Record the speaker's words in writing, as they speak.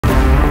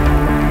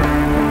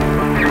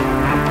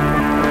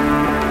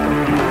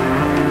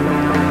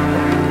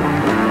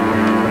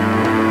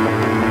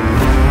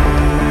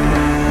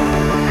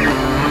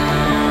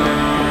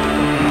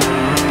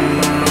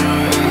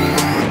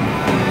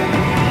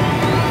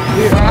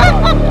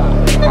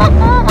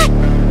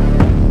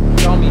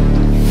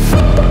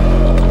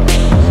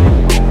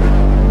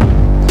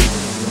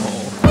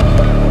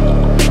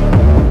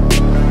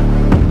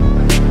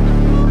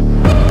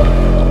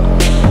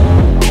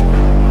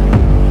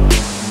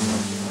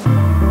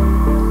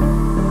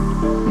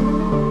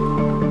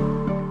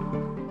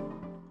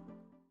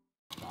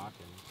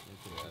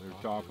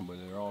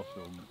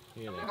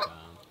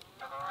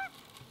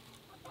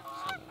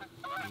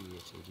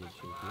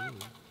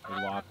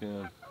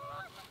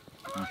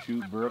You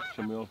shoot Brooks,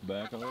 somebody else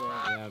back on it?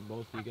 Yeah,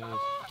 both of you guys.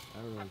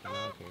 Everyone come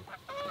out here.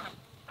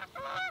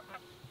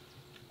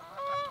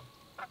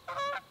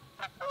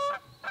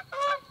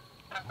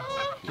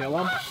 Kill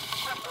him.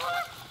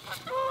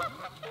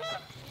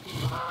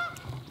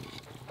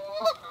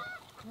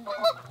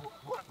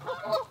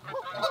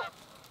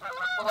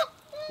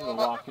 Gonna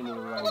walk into the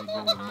right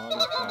again, the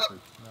motherfuckers.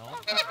 No.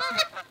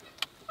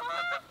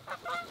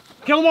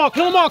 Kill them all!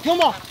 Kill them all! Kill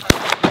them all!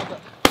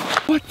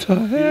 What the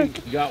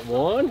heck? You got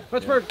one?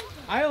 Pittsburgh.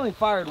 I only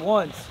fired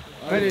once.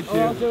 I did too.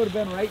 Or else it would have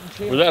been right in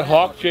shape. Was that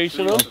hawk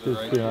chasing them?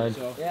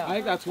 Yeah. I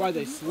think that's why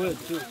they slid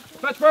too.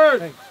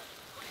 Pittsburgh! Hey.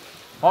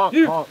 Honk,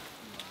 Here. honk.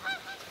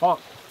 Honk.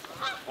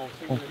 Oh,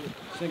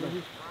 single.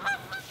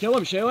 Kill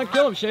him, Shaylin.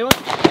 Kill him, Shaylin.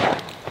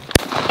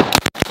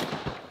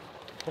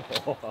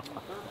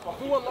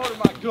 Who unloaded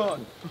my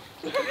gun?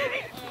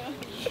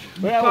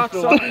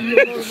 Cocksucker, you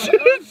unloaded my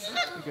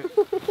gun?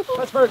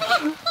 Pittsburgh.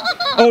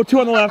 Oh, 2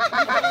 on the left.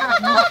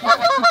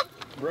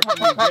 Brookie,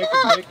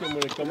 take him when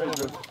they come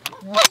over.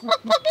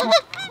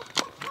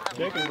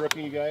 Take him,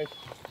 Brookie, you guys.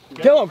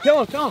 Kill him, kill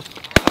him, kill him.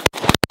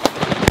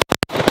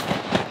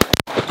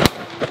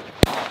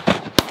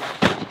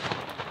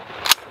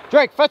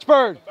 Drake, fetch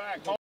bird.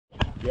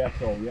 Yeah,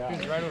 so yeah.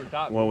 He's right over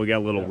top. Well, we got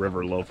a little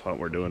river loaf hunt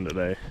we're doing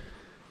today.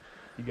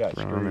 You got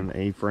Running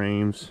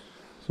A-frames,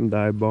 some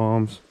dive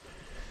bombs,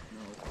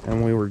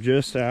 and we were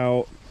just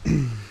out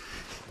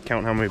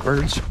counting how many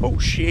birds. Oh,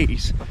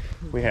 jeez,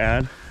 we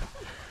had.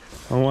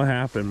 Oh, what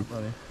happened?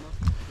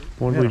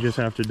 What did we just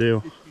have to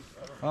do?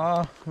 We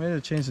had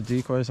to change the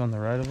decoys on the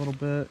right a little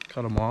bit,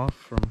 cut them off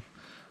from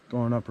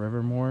going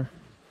upriver more.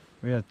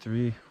 We had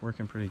 3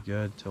 working pretty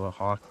good till a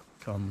hawk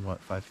come,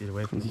 what, 5 feet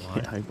away from the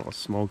line. Yeah, I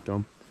almost smoked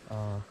them.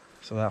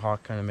 So that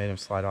hawk kind of made him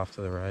slide off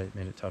to the right,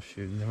 made it tough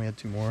shoot. And then we had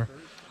 2 more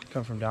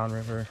come from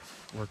downriver,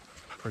 worked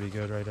pretty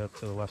good right up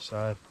to the left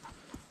side.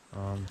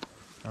 I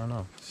don't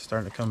know,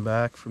 starting to come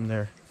back from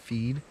their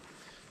feed,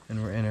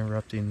 and we're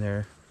interrupting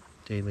their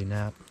daily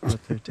nap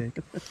that they're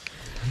taking.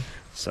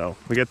 So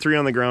we got 3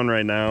 on the ground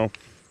right now.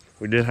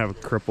 We did have a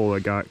cripple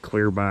that got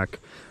clear back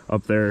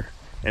up there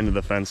into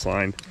the fence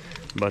line,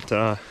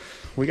 but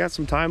we got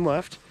some time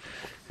left,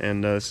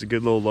 and this is a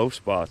good little low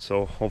spot,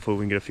 so hopefully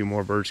we can get a few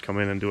more birds come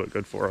in and do it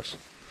good for us.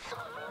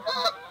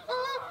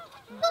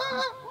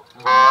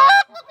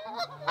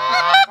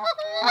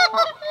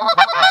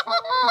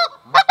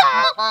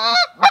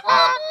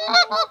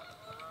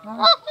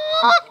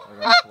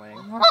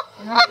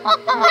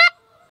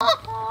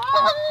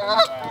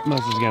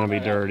 This is gonna be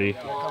dirty.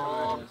 Straight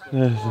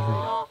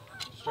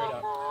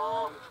up.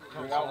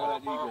 Bring out where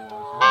that eagle was.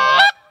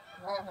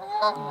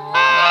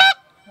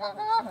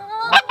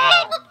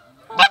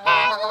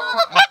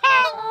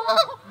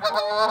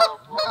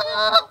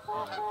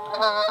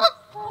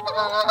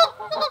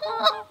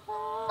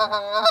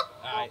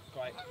 Alright,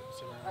 quiet.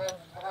 Simmer on it.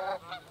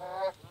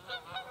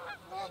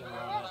 Simmer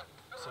on it.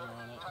 Simmer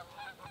on it.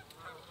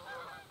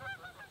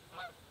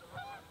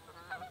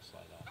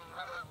 Slide off.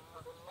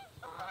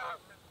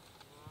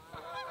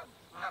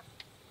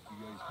 You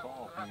guys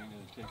call if you ain't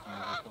gonna take them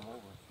to come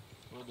over.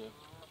 We'll do.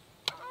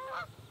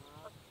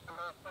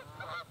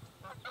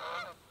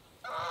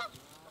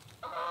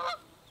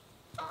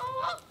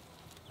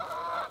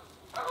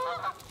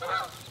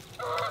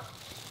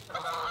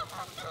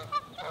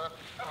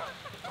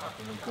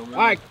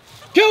 Alright,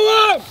 kill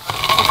him!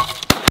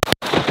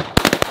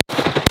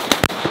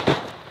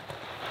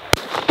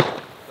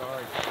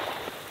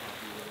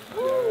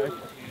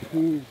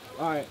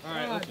 Alright.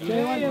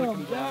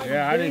 Shaylin.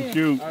 Yeah, I didn't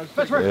shoot.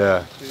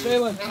 Yeah.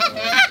 Shaylin.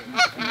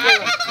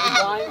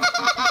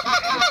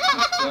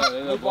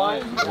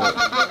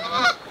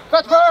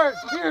 Fetch bird!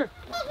 Here!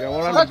 Yeah,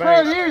 one on Fetch the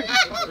bird! bank. Here!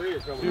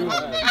 2.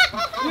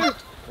 Here!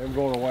 I'm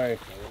going away.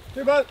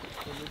 Here, bud!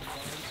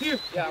 Here!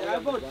 Yeah, I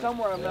vote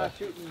somewhere I'm not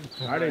shooting.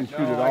 I didn't shoot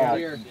at all.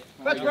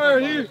 Fetch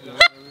bird! Here!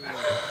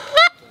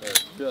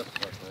 Just like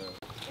that.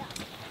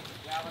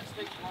 I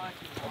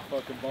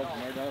fucking bumped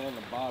him right down on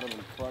the bottom in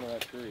front of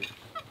that tree.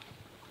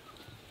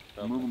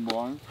 Moving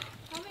blind.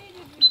 How many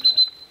did we get?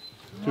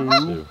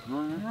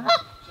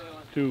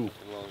 2. 2.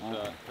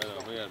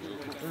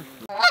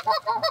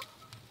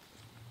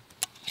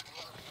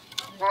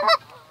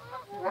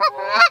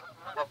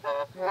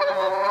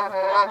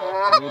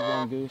 We need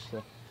one goose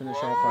to finish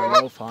off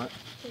our loaf hunt.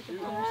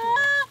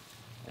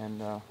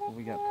 And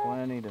we got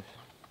plenty to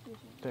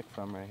pick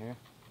from right here.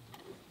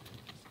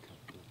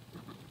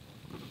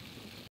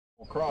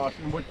 Across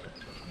and what,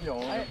 you know.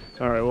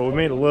 All right, well, we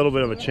made a little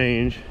bit of a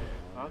change.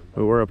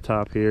 But we're up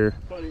top here.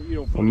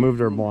 We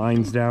moved our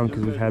blinds down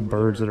because we've had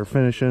birds that are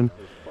finishing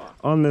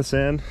on this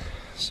end.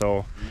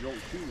 So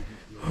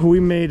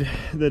we made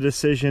the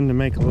decision to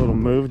make a little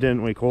move,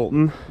 didn't we,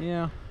 Colton?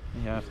 Yeah,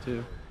 we have to.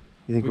 You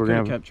think We we're could gonna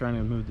have kept trying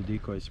to move the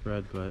decoy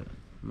spread, but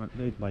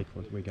they like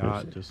what we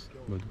got, just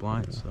with the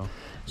blinds. So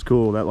It's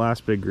cool. That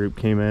last big group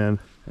came in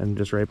and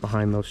just right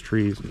behind those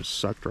trees and just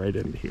sucked right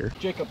into here.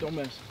 Jacob, don't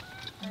miss.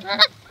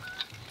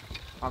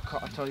 I'll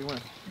tell you when.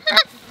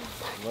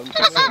 Let them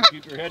come in.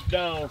 Keep your head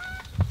down.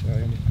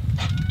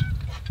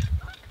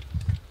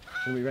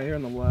 Gonna be right here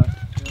on the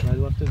left. Right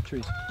left of the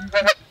trees.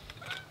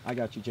 I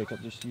got you,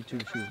 Jacob. Just you two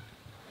shoot.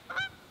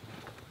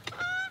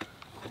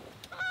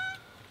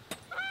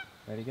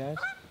 Ready, guys?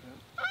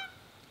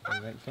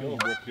 Right in front of you.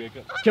 Brooke,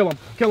 Jacob. Kill him.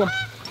 Kill him.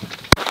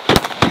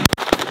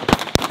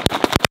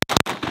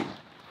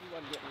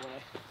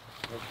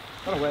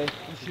 Cut away.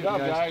 Good job,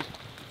 guys.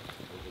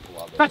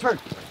 Fetchford.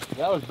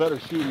 That was better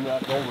shooting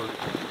that over.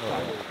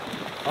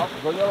 Oh,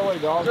 go the other way,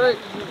 dog. Straight.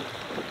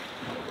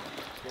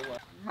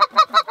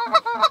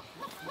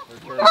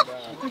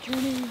 They're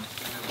turning back.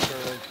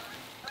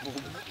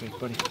 Okay,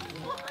 buddy.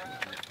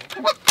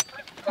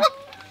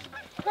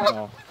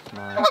 Oh, come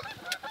on.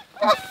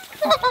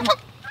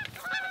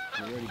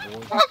 You ready,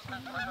 boys?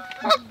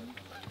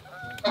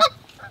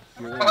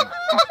 You ready?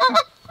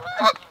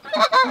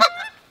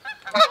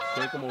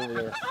 Take them over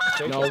there.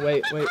 No,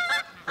 wait. What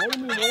do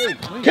you mean, wait?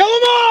 Kill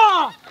them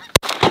all!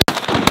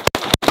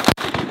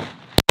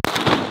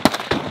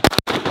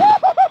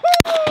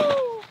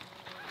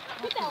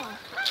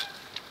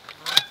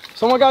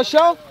 Someone got a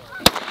shell?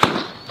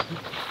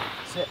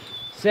 Sit.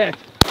 Sit.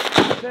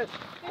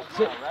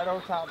 Right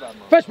over top of that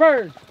mother. Fish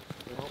bird!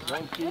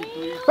 1, 2,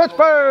 3, Fish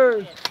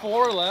bird!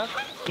 4 left.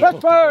 Fish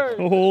bird!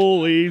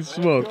 Holy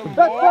smoke. Fish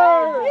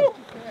bird!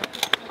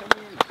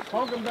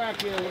 Punk them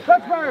back in.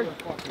 Fish bird!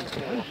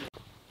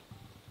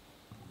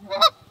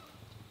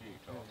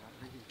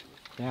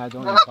 Yeah,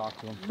 don't even talk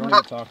to them. Don't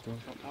even talk to them.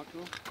 Don't talk to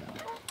them?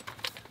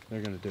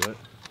 They're gonna do it.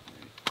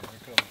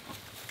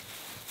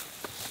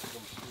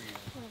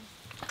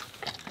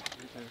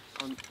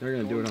 They're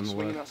gonna do it on the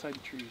left. Outside the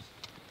trees.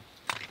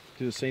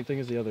 Do the same thing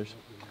as the others.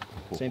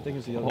 Same thing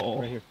as the others.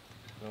 Right here.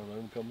 No, let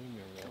them come in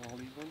there. All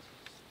these ones?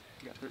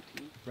 You got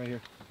 13. Right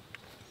here.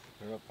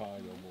 They're up high,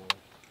 though, boys.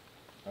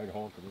 I'd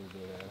honk a little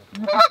bit at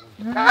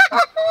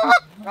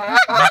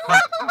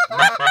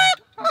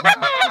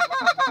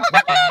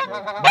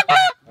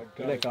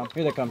Here they come.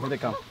 Here they come. Here they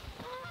come.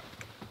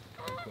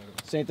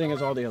 Same thing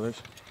as all the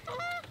others.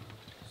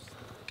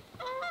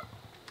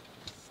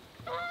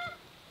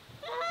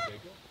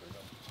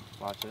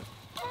 Watch it.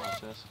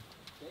 Watch this.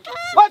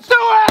 Let's do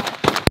it!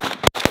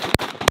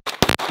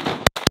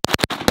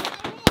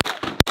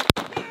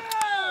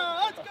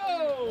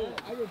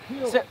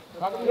 Sit.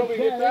 How come nobody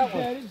hit that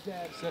one?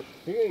 Sit.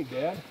 He ain't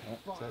dead.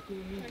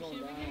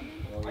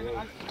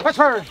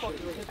 Fetchford!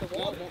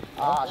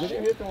 Did he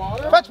hit the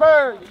water?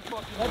 Fetchford!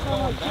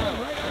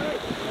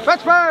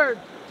 Fetchford!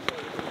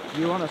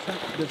 You want to?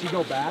 Does he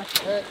go back?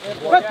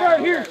 Fetchford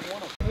here!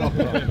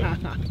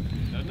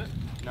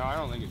 No, I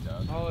don't think it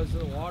does. Oh, it's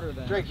the water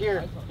then. Drake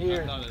here.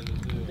 Here.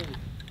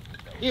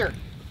 Here.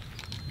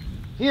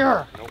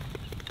 Here.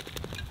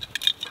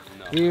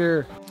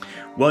 Here.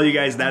 Well, you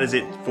guys, that is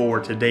it for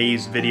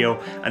today's video.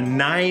 A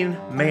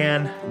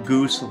 9-man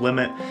goose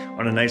limit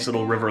on a nice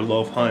little river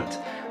loaf hunt.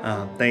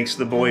 Thanks to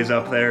the boys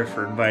up there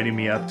for inviting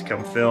me up to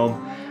come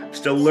film.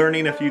 Still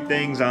learning a few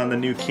things on the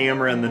new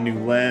camera and the new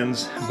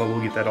lens, but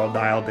we'll get that all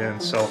dialed in.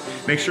 So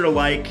make sure to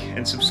like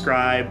and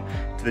subscribe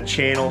to the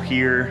channel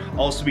here.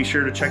 Also be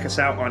sure to check us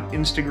out on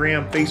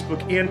Instagram,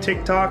 Facebook, and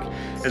TikTok,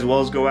 as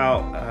well as go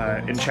out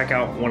and check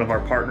out one of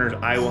our partners,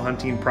 Iowa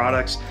Hunting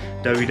Products,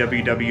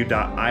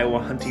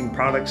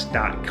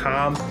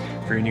 www.iowahuntingproducts.com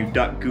for your new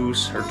duck,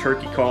 goose, or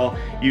turkey call.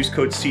 Use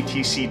code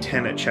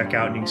CTC10 at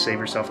checkout and you can save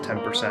yourself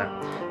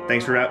 10%.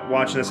 Thanks for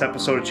watching this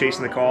episode of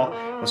Chasing the Call.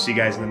 We'll see you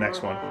guys in the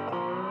next one.